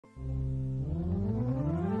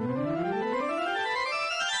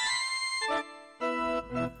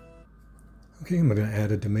Okay, I'm going to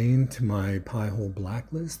add a domain to my Pi-Hole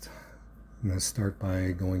Blacklist. I'm going to start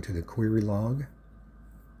by going to the query log.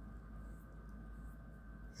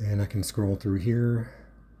 And I can scroll through here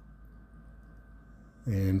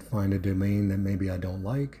and find a domain that maybe I don't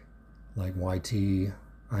like ytimg.com,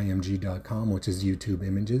 which is YouTube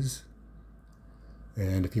images.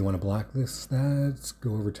 And if you want to blacklist that,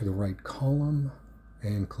 go over to the right column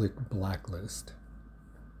and click Blacklist.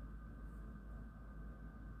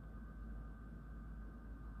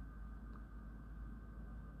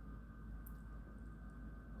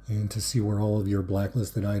 And to see where all of your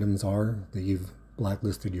blacklisted items are that you've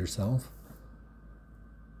blacklisted yourself,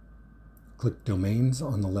 click Domains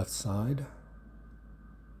on the left side.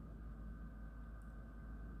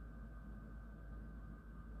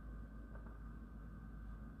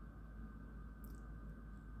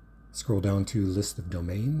 Scroll down to List of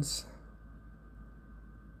Domains,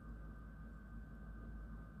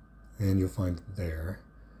 and you'll find it there.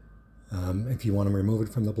 If you want to remove it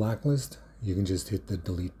from the blacklist, you can just hit the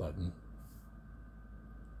delete button.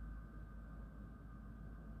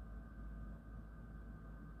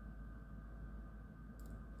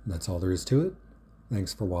 That's all there is to it.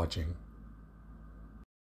 Thanks for watching.